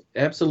 Claus.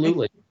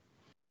 Absolutely.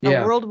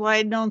 A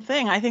worldwide known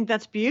thing. I think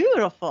that's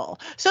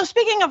beautiful. So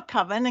speaking of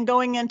Coven and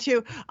going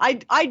into, I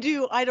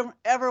don't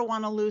ever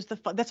want to lose the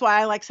fun. That's why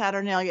I like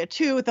Saturnalia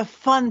too, the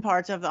fun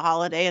parts of the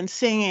holiday and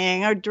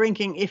singing or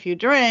drinking if you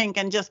drink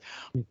and just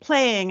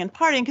playing and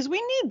partying, because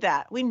we need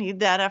that. We need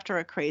that after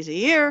a crazy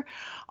year,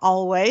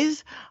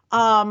 always.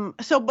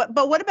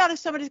 But what about if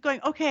somebody's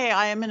going, okay,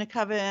 I am in a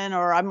Coven,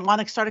 or I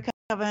want to start a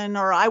Coven,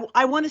 or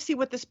I want to see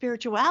what the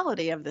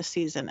spirituality of this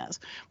season is.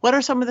 What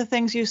are some of the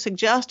things you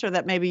suggest, or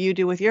that maybe you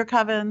do with your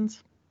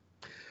Covens?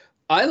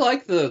 I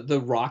like the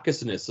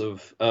raucousness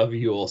of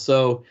Yule.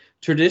 So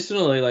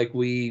traditionally,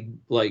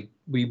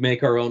 we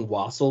make our own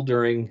wassail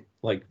during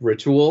like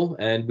ritual,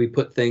 and we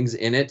put things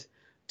in it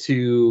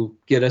to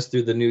get us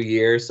through the new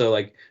year. So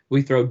like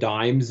we throw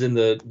dimes in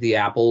the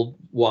apple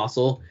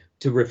wassail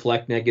to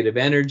reflect negative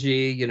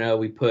energy.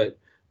 We put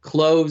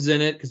cloves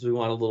in it because we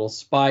want a little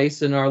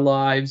spice in our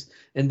lives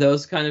and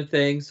those kind of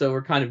things. So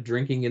we're kind of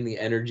drinking in the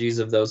energies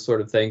of those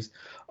sort of things.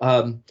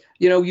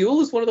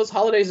 Yule is one of those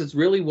holidays that's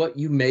really what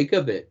you make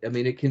of it. I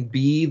mean, it can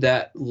be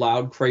that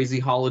loud, crazy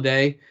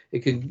holiday.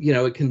 It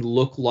can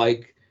look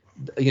like,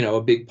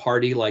 a big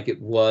party like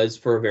it was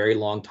for a very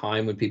long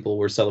time when people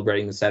were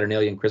celebrating the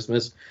Saturnalia and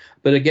Christmas.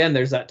 But again,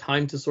 there's that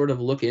time to sort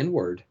of look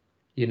inward,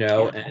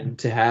 and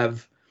to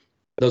have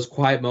those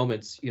quiet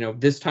moments.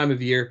 This time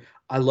of year,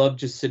 I love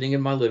just sitting in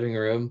my living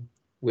room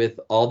with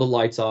all the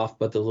lights off,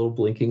 but the little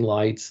blinking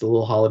lights, the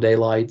little holiday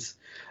lights,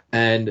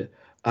 and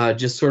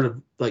just sort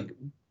of like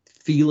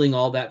feeling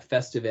all that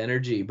festive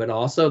energy, but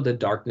also the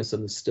darkness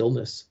and the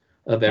stillness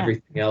of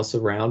everything else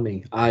around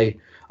me. I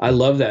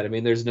love that. I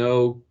mean, there's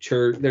no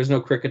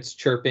crickets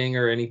chirping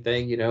or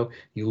anything.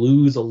 You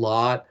lose a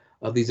lot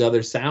of these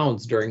other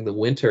sounds during the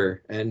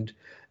winter, and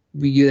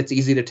it's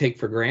easy to take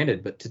for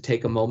granted, but to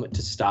take a moment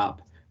to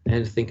stop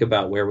and think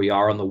about where we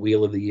are on the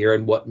wheel of the year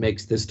and what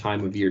makes this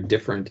time of year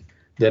different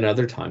than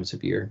other times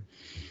of year.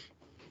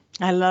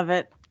 I love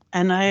it.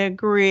 And I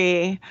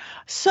agree.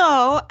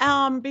 So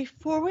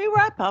before we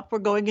wrap up,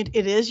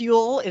 it is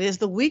Yule. It is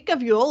the week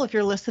of Yule. If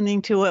you're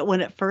listening to it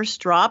when it first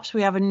drops,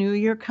 we have a new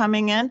year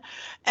coming in.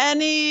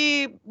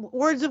 Any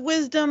words of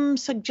wisdom,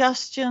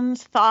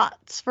 suggestions,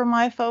 thoughts for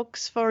my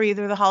folks for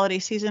either the holiday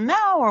season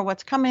now or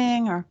what's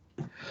coming, or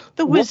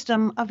the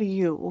wisdom of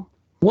Yule?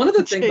 One of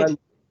the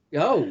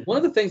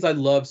things I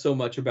love so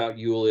much about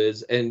Yule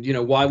is, and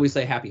why we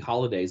say happy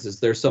holidays, is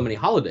there's so many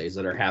holidays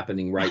that are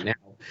happening right now.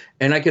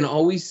 And I can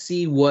always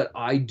see what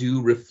I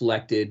do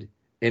reflected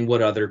in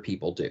what other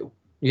people do.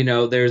 Do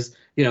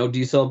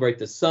you celebrate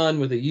the sun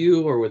with a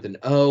U or with an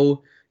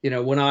O?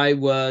 When I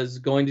was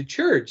going to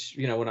church,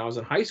 when I was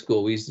in high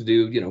school, we used to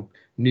do,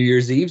 New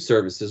Year's Eve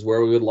services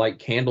where we would light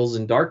candles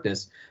in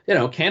darkness.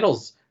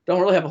 Candles don't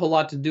really have a whole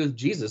lot to do with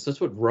Jesus. That's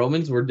what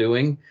Romans were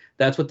doing.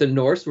 That's what the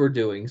Norse were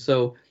doing.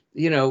 So,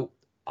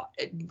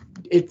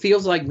 it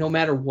feels like no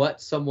matter what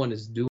someone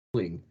is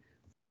doing,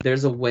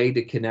 there's a way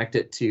to connect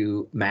it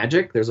to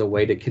magic. There's a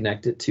way to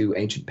connect it to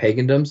ancient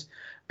pagandoms.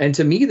 And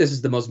to me, this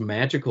is the most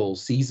magical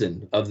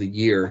season of the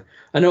year.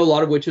 I know a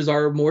lot of witches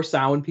are more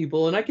Samhain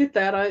people, and I get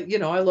that. I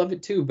love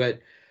it too. But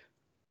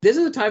this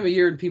is the time of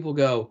year and people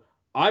go,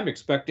 I'm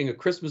expecting a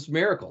Christmas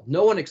miracle.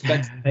 No one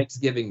expects a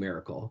Thanksgiving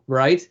miracle,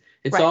 right?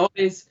 It's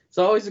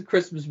always a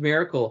Christmas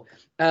miracle.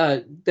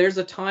 This is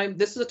a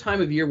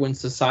time of year when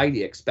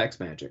society expects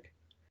magic.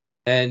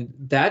 And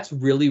that's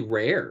really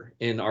rare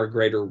in our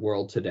greater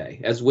world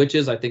today. As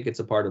witches, I think it's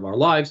a part of our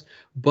lives.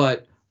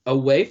 But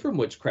away from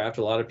witchcraft,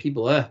 a lot of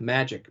people,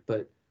 magic.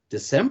 But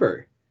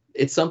December,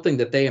 it's something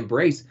that they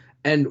embrace.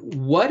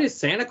 And what is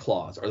Santa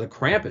Claus or the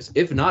Krampus,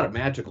 if not a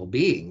magical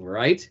being,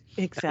 right?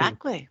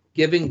 Exactly. I mean,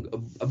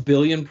 giving a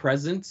billion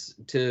presents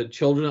to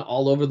children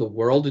all over the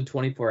world in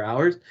 24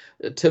 hours.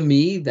 To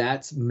me,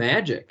 that's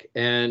magic.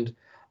 And,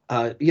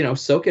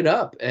 soak it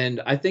up.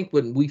 And I think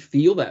when we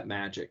feel that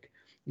magic,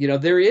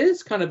 there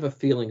is kind of a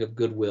feeling of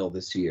goodwill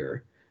this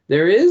year.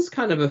 There is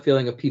kind of a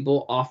feeling of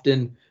people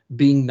often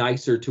being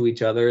nicer to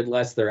each other,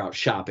 unless they're out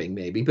shopping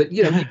maybe, but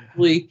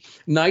usually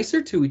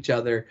nicer to each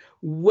other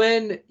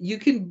when you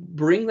can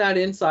bring that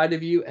inside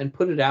of you and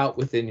put it out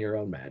within your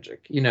own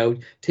magic.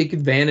 Take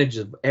advantage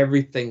of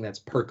everything that's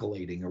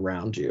percolating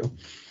around you.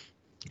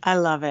 I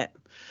love it.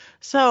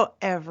 So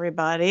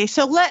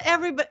let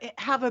everybody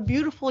have a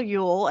beautiful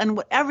Yule, and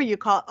whatever you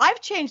call it. I've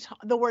changed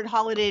the word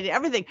holiday to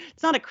everything.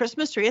 It's not a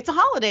Christmas tree. It's a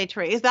holiday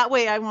tree. Is that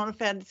way I won't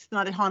offend. It's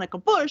not a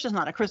Hanukkah bush. It's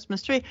not a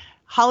Christmas tree.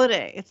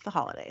 Holiday. It's the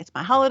holiday. It's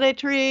my holiday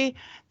tree.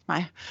 It's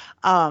my,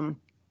 and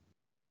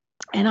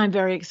I'm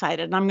very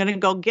excited. And I'm going to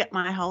go get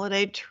my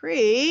holiday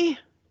tree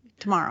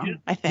tomorrow,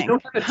 I think. You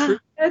don't have a tree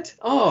What?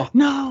 Oh,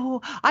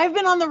 No, I've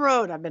been on the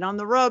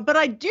road. But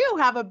I do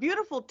have a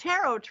beautiful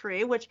tarot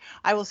tree, which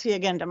I will see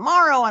again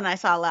tomorrow. And I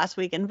saw last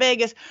week in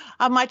Vegas.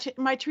 My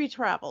tree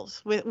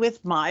travels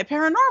with my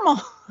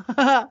paranormal.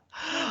 But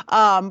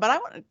I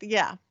want,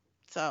 yeah.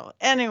 So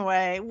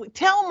anyway,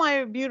 tell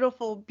my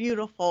beautiful,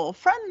 beautiful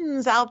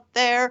friends out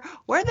there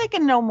where they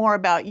can know more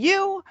about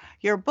you,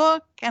 your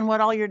book, and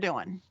what all you're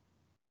doing.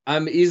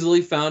 I'm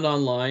easily found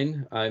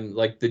online. I'm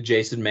like the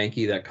Jason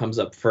Mankey that comes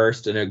up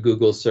first in a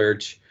Google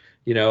search.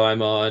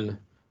 I'm on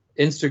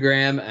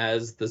Instagram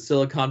as the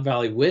Silicon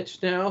Valley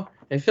Witch now.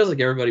 It feels like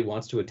everybody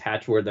wants to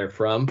attach where they're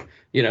from,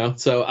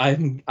 So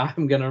I'm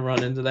gonna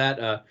run into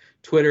that.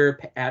 Twitter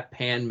at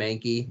Pan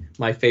Mankey,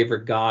 my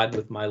favorite god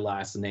with my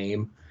last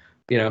name.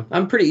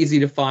 I'm pretty easy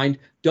to find.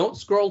 Don't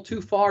scroll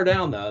too far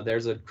down though.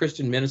 There's a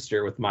Christian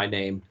minister with my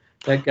name.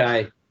 That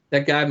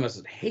guy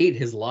must hate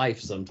his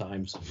life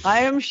sometimes.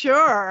 I am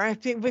sure.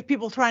 With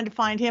people trying to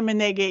find him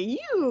and they get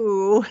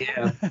you.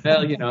 Yeah.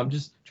 Well, I'm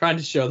just trying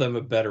to show them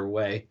a better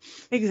way.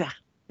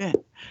 Exactly.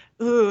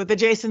 Ooh, the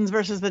Jasons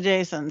versus the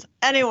Jasons.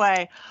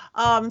 Anyway,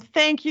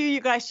 thank you.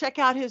 You guys check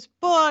out his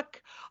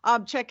book.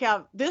 Check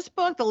out this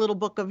book, The Little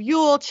Book of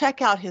Yule.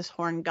 Check out his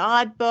Horn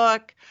God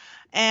book.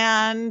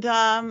 And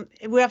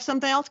we have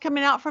something else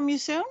coming out from you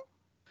soon?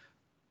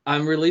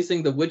 I'm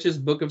releasing the Witch's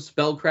Book of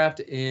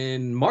Spellcraft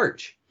in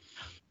March.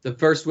 The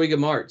first week of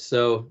March.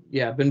 So,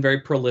 yeah, I've been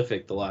very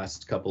prolific the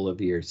last couple of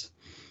years.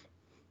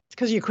 It's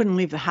because you couldn't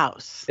leave the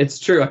house. It's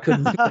true. I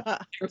couldn't.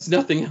 There was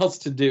nothing else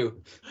to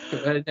do. I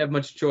didn't have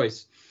much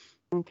choice.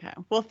 Okay.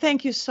 Well,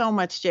 thank you so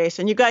much,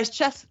 Jason. You guys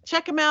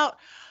check him out.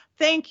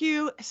 Thank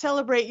you.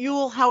 Celebrate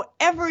Yule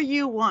however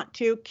you want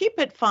to. Keep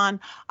it fun.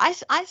 I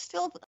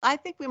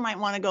think we might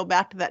want to go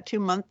back to that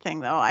 2-month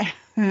thing, though. I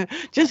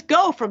just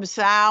go from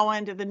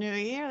Samhain to the new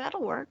year.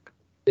 That'll work.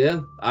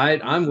 Yeah,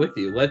 I'm with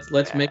you.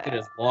 Let's make it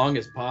as long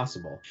as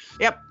possible.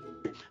 Yep.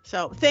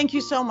 So thank you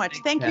so much.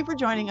 Thank you for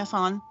joining us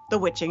on The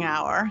Witching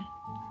Hour.